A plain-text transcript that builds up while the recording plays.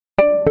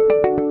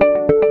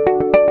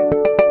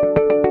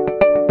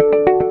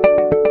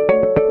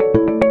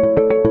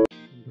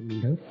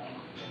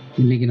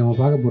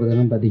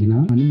என்னன்னு பார்த்தீங்கன்னா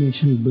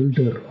animation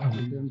filter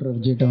அப்படின்ற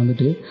விஜெட்டை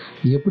வந்துட்டு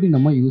எப்படி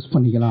நம்ம யூஸ்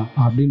பண்ணிக்கலாம்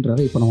அப்படின்றத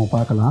இப்போ நம்ம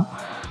பார்க்கலாம்.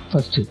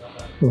 ஃபஸ்ட்டு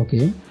ஓகே,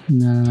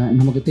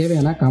 நமக்கு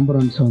தேவையான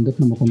காம்பனன்ட்ஸை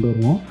வந்துட்டு நம்ம கொண்டு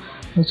வருவோம்.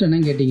 ஃபஸ்ட்டு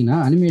என்னன்னு கேட்டிங்கன்னா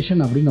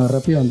அனிமேஷன் அப்படின்னு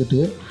வர்றப்பே வந்துட்டு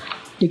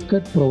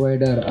டிக்கெட்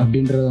ப்ரொவைடர்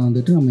அப்படின்றத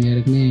வந்துட்டு நம்ம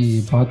ஏற்கனவே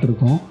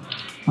பார்த்துருக்கோம்.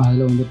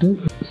 அதில் வந்துட்டு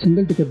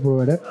single ticket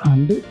provider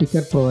and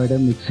ticket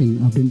provider mixing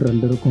அப்படின்ற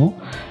 2 இருக்கும்.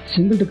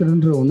 சிங்கிள்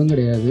டிக்கெட்டுன்ற ஒன்றும்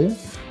கிடையாது,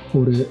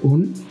 ஒரு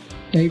ஒன்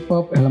டைப்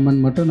ஆஃப்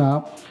எலமெண்ட் மட்டும்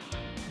நான்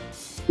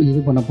இது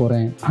பண்ண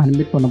போகிறேன்,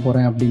 அனிமேட் பண்ண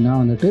போகிறேன் அப்படின்னா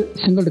வந்துட்டு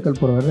சிங்கிள் டிக்கெட்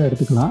ப்ரொவைடர்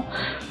எடுத்துக்கலாம்.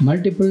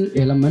 மல்டிபிள்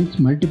எலமெண்ட்ஸ்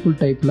மல்டிபிள்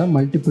டைப்பில்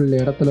மல்டிபிள்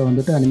இடத்துல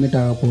வந்துட்டு அனிமேட்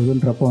ஆக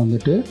போகுதுன்றப்போ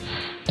வந்துட்டு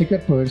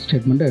டிக்கெட் ப்ரொவைடர்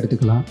ஸ்டேட்மெண்ட்டை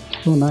எடுத்துக்கலாம்.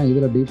 ஸோ நான்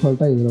இதில்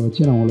டிஃபால்ட்டாக இதில்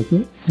வச்சு நான் உங்களுக்கு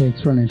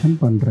எக்ஸ்ப்ளனேஷன்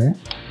பண்ணுறேன்.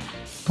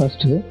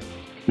 ஃபஸ்ட்டு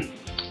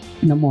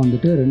நம்ம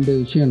வந்துட்டு 2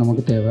 விஷயம்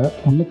நமக்கு தேவை.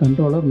 ஒன்று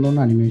கண்ட்ரோலர்,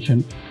 இன்னொன்று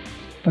அனிமேஷன்.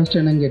 ஃபஸ்ட்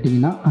என்னன்னு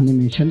கேட்டிங்கன்னா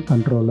அனிமேஷன்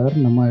கண்ட்ரோலர்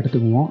நம்ம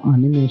எடுத்துக்குவோம்.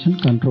 அனிமேஷன்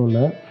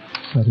கண்ட்ரோலர்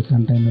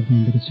கண்டெய்னர்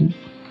வந்துருச்சு.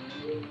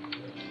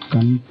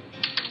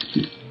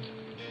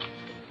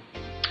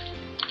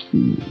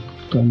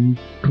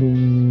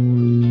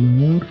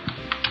 Controller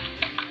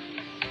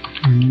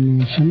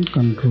animation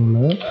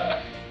controller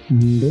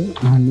and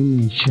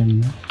animation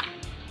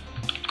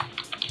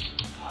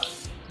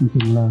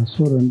ஓகேங்களா.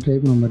 ஸோ 2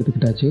 டைப் நம்ம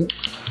எடுத்துக்கிட்டாச்சு.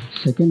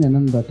 செகண்ட்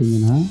என்னென்னு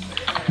பார்த்தீங்கன்னா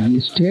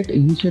ஸ்டேட்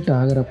இன்செட்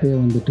ஆகிறப்பே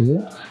வந்துட்டு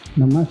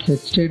நம்ம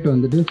செட் ஸ்டேட்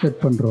வந்துட்டு செட்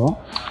பண்ணுறோம்.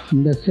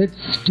 இந்த செட்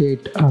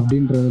ஸ்டேட்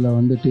அப்படின்றதில்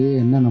வந்துட்டு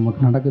என்ன நமக்கு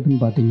நடக்குதுன்னு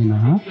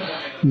பார்த்தீங்கன்னா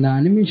இந்த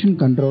அனிமேஷன்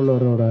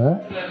கண்ட்ரோலரை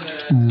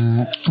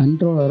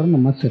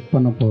நம்ம செட்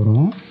பண்ண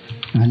போகிறோம்.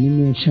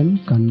 அனிமேஷன்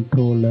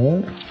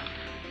கண்ட்ரோலர்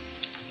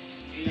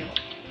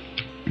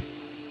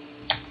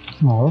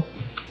ஆஃப்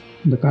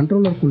இந்த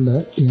கண்ட்ரோலருக்குள்ளே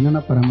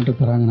என்னென்ன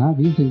பாராமீட்டர் தராங்கன்னா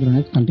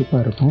ரீசிங்க்ரனைஸ்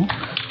கண்டிப்பாக இருக்கும்.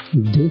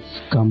 திஸ்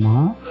கமா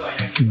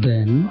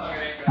தென்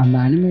அந்த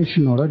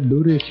அனிமேஷனோட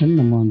டூரேஷன்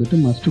நம்ம வந்துட்டு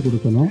மஸ்ட்டு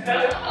கொடுக்கணும்.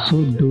 ஸோ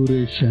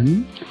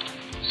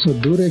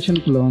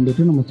டூரேஷனுக்குள்ளே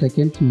வந்துட்டு நம்ம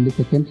செகண்ட்ஸ், மில்லி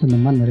செகண்ட்ஸ் இந்த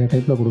மாதிரி நிறைய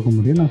டைப்பில் கொடுக்க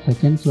முடியும். நான்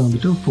செகண்ட்ஸில்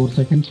வந்துட்டு 4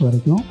 செகண்ட்ஸ்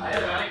வரைக்கும்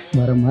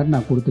வர மாதிரி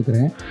நான்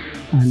கொடுத்துக்கிறேன்.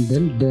 அண்ட்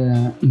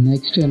தென்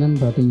நெக்ஸ்ட் என்னென்னு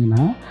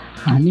பார்த்தீங்கன்னா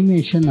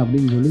அனிமேஷன்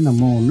அப்படின்னு சொல்லி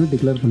நம்ம ஒன்று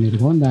டிக்ளேர்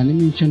பண்ணியிருக்கோம். இந்த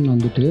அனிமேஷன்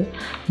வந்துட்டு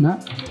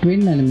நான்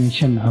ட்வின்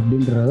அனிமேஷன்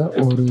அப்படின்றத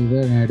ஒரு இதை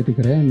நான்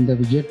எடுத்துக்கிறேன். இந்த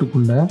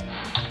விஜெட்டுக்குள்ளே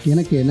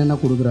எனக்கு என்னென்ன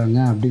கொடுக்குறாங்க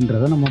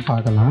அப்படின்றத நம்ம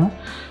பார்க்கலாம்.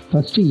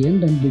 ஃபஸ்ட்டு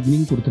எண்ட் அண்ட்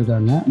பிகினிங்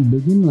கொடுத்துருக்காங்க.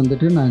 பிகின்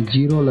வந்துட்டு நான்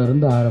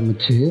 0லேருந்து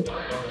ஆரம்பித்து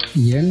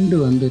எண்டு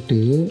வந்துட்டு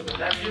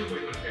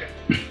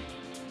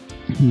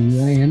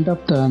எண்ட்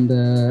ஆஃப் அந்த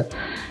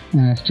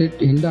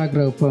ஸ்டேட் எண்ட்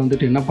ஆகிறப்ப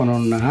வந்துட்டு என்ன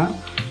பண்ணணுன்னா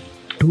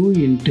 2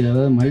 இன்ட்டு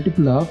அதாவது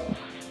மல்டிபிள் ஆஃப்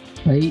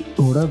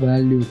பையோட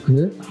வேல்யூக்கு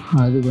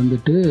அது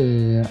வந்துட்டு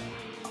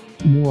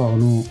மூவ்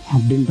ஆகணும்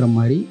அப்படின்ற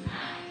மாதிரி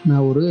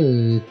நான் ஒரு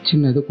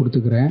சின்ன இது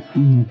கொடுத்துக்கிறேன்.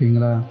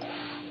 ஓகேங்களா.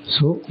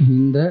 ஸோ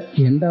இந்த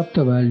எண்ட் ஆஃப் த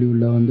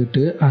வேல்யூவில்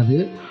வந்துட்டு அது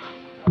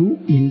 2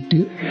 இன்ட்டு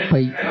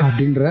பை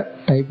அப்படின்ற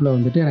டைப்பில்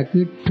வந்துட்டு எனக்கு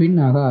ட்வின்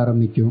ஆக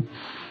ஆரம்பிக்கும்.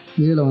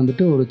 இதில்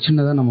வந்துட்டு ஒரு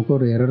சின்னதாக நமக்கு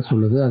ஒரு எரர்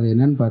சொல்லுது. அது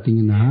என்னன்னு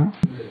பார்த்தீங்கன்னா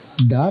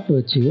டாட்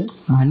வச்சு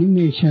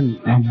அனிமேஷன்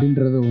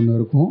அப்படின்றது ஒன்று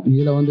இருக்கும்.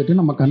 இதில் வந்துட்டு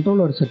நம்ம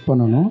கண்ட்ரோலர் செட்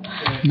பண்ணணும்.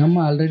 நம்ம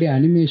ஆல்ரெடி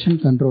அனிமேஷன்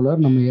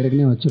கண்ட்ரோலர் நம்ம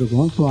ஏற்கனவே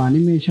வச்சுருக்கோம். ஸோ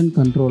அனிமேஷன்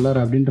கண்ட்ரோலர்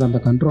அப்படின்ற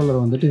அந்த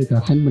கண்ட்ரோலர் வந்துட்டு இதுக்கு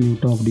அசைன்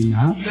பண்ணிவிட்டோம்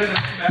அப்படின்னா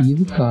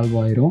இது சால்வ்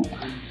ஆயிரும்.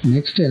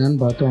 நெக்ஸ்ட்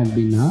என்னென்னு பார்த்தோம்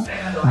அப்படின்னா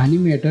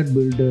அனிமேட்டட்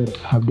பில்டர்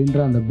அப்படின்ற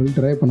அந்த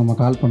பில்டரை இப்போ நம்ம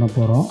கால் பண்ண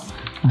போகிறோம்.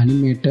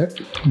 Animated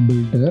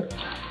filter.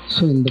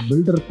 ஸோ இந்த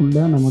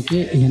பில்டருக்குள்ளே நமக்கு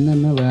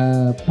என்னென்ன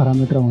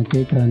பாராமீட்டர் அவங்க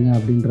கேட்குறாங்க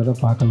அப்படின்றத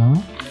பார்க்கலாம்.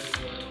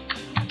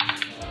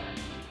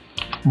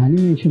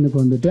 அனிமேஷனுக்கு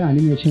வந்துட்டு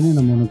அனிமேஷனை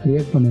நம்ம ஒன்று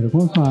க்ரியேட்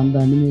பண்ணியிருக்கோம். ஸோ அந்த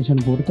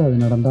அனிமேஷன் பொறுத்து அது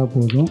நடந்தால்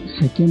போதும்.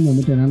 செகண்ட்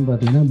வந்துட்டு என்னென்னு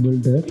பார்த்தீங்கன்னா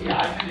பில்டர்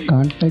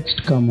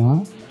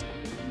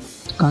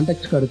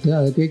கான்டெக்ஸ்ட்க்கு அடுத்து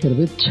அது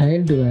கேட்குறது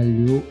சைல்டு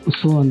வேல்யூ.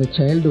 ஸோ அந்த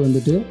சைல்டு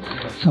வந்துட்டு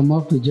சம்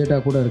ஆஃப்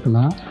விஜெட்டாக கூட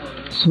இருக்கலாம்.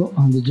 ஸோ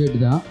அந்த விஜெட்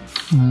தான்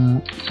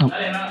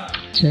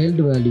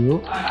child value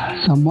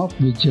some of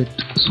விஜெட்.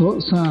 So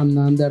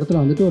அந்த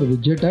இடத்துல வந்துட்டு ஒரு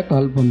விஜெட்டை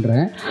கால்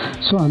பண்ணுறேன்.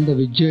 ஸோ அந்த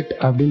விஜெட்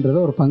அப்படின்றத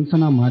ஒரு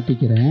ஃபங்க்ஷனாக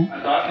மாற்றிக்கிறேன்.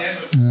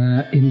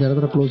 இந்த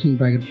இடத்துல க்ளோசிங்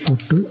ப்ராக்கெட்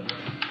போட்டு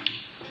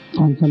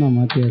ஃபங்க்ஷனாக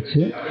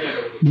மாற்றியாச்சு.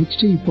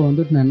 நெக்ஸ்ட்டு இப்போ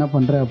வந்துட்டு நான் என்ன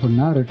பண்ணுறேன்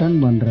அப்படின்னா ரிட்டர்ன்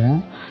பண்ணுறேன்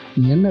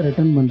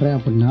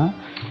அப்படின்னா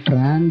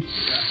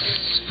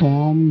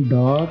ட்ரான்ஸ்ஃபார்ம்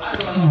டாட்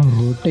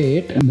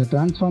ரொட்டேட். இந்த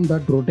ட்ரான்ஸ்ஃபார்ம்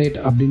டாட் ரொட்டேட்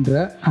அப்படின்ற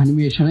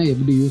அனிமேஷனை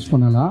எப்படி யூஸ்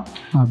பண்ணலாம்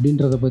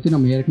அப்படின்றத பற்றி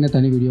நம்ம ஏற்கனவே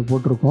தனி வீடியோ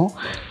போட்டிருக்கோம்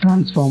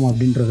ட்ரான்ஸ்ஃபார்ம்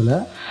அப்படின்றதில்.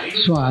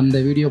 ஸோ அந்த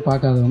வீடியோ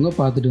பார்க்காதவங்க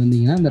பார்த்துட்டு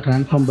வந்தீங்கன்னா இந்த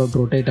ட்ரான்ஸ்ஃபார்ம் டாட்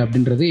ரொட்டேட்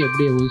அப்படின்றது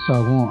எப்படி யூஸ்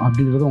ஆகும்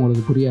அப்படின்றது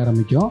உங்களுக்கு புரிய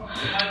ஆரம்பிக்கும்.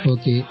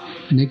 ஓகே,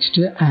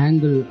 நெக்ஸ்ட்டு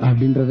ஆங்கிள்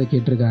அப்படின்றத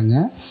கேட்டிருக்காங்க.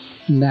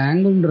 இந்த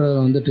ஆங்கிள்ன்றத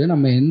வந்துட்டு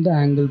நம்ம எந்த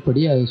ஆங்கிள்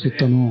படி அது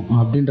சுற்றணும்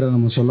அப்படின்றத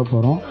நம்ம சொல்ல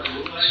போகிறோம்.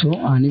 ஸோ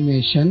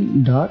அனிமேஷன்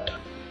டாட்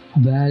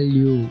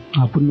வேல்யூ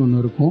அப்படின்னு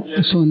ஒன்று இருக்கும்.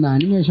 ஸோ இந்த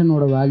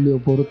அனிமேஷனோட வேல்யூவை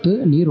பொறுத்து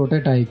நீ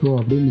ரொட்டேட் ஆகிக்கோ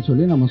அப்படின்னு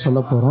சொல்லி நம்ம சொல்ல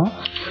போகிறோம்.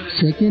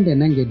 செகண்ட்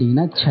என்னன்னு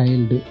கேட்டிங்கன்னா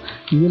சைல்டு.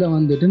 இதில்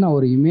வந்துட்டு நான்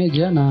ஒரு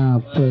இமேஜை நான்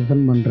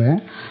ப்ரெசென்ட் பண்ணுறேன்.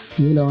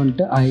 இதில்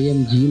வந்துட்டு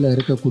ஐஎம்ஜியில்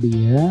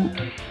இருக்கக்கூடிய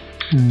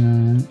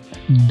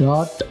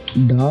டாட்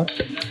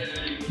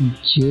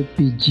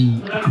ஜேபிஜி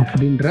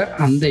அப்படின்ற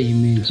அந்த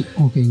இமேஜ்.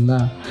 ஓகேங்களா?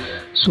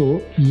 ஸோ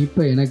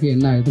இப்போ எனக்கு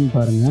என்ன ஆகுதுன்னு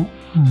பாருங்கள்.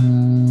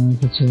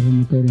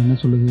 என்ன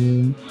சொல்லுது?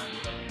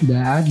 The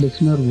add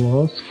listener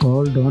was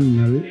called on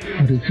null,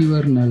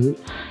 receiver null,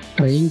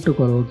 trying to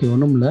call. Okay,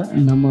 ஒன்றும் இல்லை,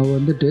 நம்ம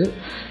வந்துட்டு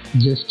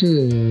ஜஸ்ட்டு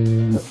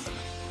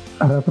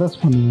ரெஃப்ரெஷ்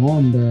பண்ணுவோம்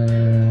இந்த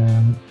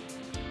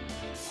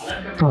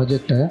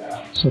ப்ராஜெக்டை.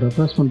 ஸோ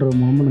ரெஃப்ரெஷ் பண்ணுற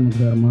மூலமாக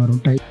நமக்கு வேறு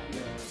மாறும். டைப்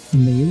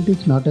இந்த int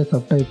is not a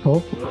subtype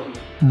of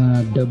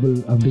double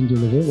அப்படின்னு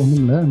சொல்லுது.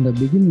 ஒன்றும் இல்லை, அந்த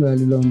பிகின்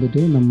வேல்யூவில்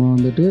வந்துட்டு நம்ம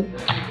வந்துட்டு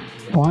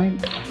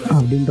பாயிண்ட்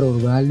அப்படின்ற ஒரு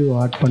வேல்யூ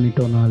ஆட்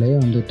பண்ணிட்டோம்னாலே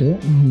வந்துட்டு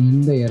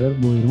இந்த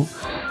எரர் போயிடும்.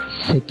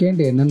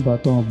 செகண்ட் என்னன்னு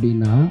பார்த்தோம்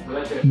அப்படின்னா,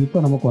 இப்போ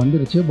நமக்கு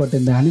வந்துருச்சு, பட்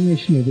இந்த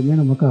அனிமேஷன் எதுவுமே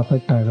நமக்கு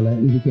அஃபெக்ட் ஆகலை.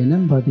 இதுக்கு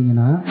என்னென்னு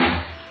பார்த்தீங்கன்னா,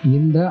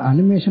 இந்த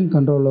அனிமேஷன்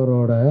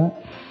கண்ட்ரோலரோட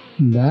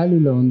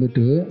வேல்யூவில்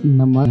வந்துட்டு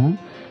நம்ம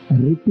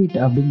ரிப்பீட்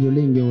அப்படின்னு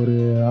சொல்லி இங்கே ஒரு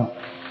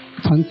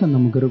ஃபங்க்ஷன்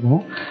நமக்கு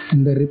இருக்கும்.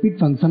 இந்த ரிப்பீட்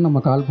ஃபங்க்ஷன் நம்ம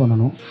கால்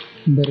பண்ணணும்.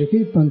 இந்த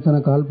ரிப்பீட் ஃபங்க்ஷனை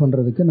கால்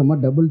பண்ணுறதுக்கு நம்ம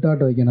டபுள்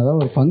டாட் வைக்கணும்.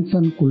 அதாவது ஒரு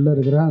ஃபங்க்ஷனுக்குள்ளே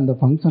இருக்கிற அந்த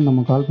ஃபங்க்ஷன்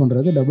நம்ம கால்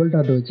பண்ணுறது டபுள்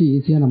டாட் வச்சு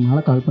ஈஸியாக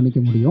நம்மளால் கால் பண்ணிக்க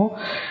முடியும்.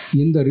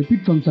 இந்த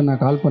ரிப்பீட் ஃபங்க்ஷன்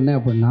நான் கால் பண்ணேன்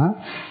அப்படின்னா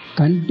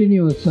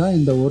கண்டினியூஸாக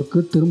இந்த ஒர்க்கு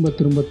திரும்ப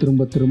திரும்ப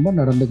திரும்ப திரும்ப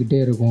நடந்துக்கிட்டே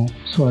இருக்கும்.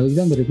 ஸோ அதுக்கு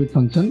தான் இந்த ரிப்பீட்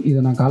ஃபங்க்ஷன்.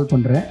 இதை நான் கால்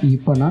பண்ணுறேன்.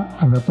 இப்போ நான்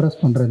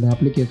ரெஃப்ரெஷ் பண்ணுறேன் இந்த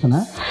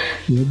அப்ளிகேஷனை.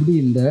 எப்படி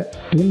இந்த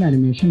ட்வின்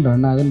அனிமேஷன்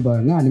ரன் ஆகுதுன்னு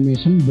பாருங்கள்,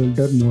 அனிமேஷன்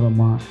பில்டர்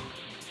மூலமாக.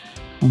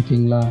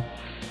 ஓகேங்களா?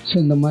 ஸோ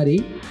இந்த மாதிரி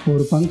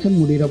ஒரு ஃபங்க்ஷன்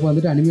முடிகிறப்போ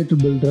வந்துட்டு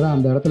அனிமேட்டட் பில்டரை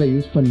அந்த இடத்துல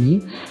யூஸ் பண்ணி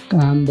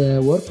அந்த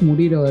ஒர்க்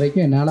முடிகிற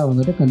வரைக்கும் என்னால்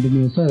வந்துட்டு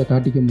கண்டினியூஸாக அதை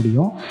காட்டிக்க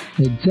முடியும்.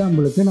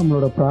 எக்ஸாம்பிளுக்கு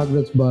நம்மளோட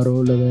ப்ராக்ரஸ் பாரோ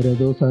இல்லை வேறு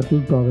ஏதோ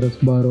சர்க்கிள் ப்ராக்ரஸ்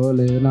பாரோ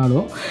இல்லை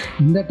எதுனாலும்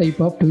இந்த டைப்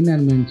ஆஃப் ட்வின்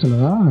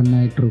அனிமேஷனில் தான் ரன்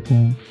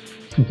ஆகிட்டுருக்கும்.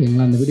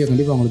 ஓகேங்களா? இந்த வீடியோ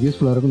கண்டிப்பாக உங்களுக்கு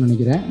யூஸ்ஃபுல்லாக இருக்கும்னு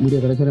நினைக்கிறேன்.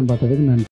 வீடியோ கடைசி பார்த்ததுக்கு நன்றி.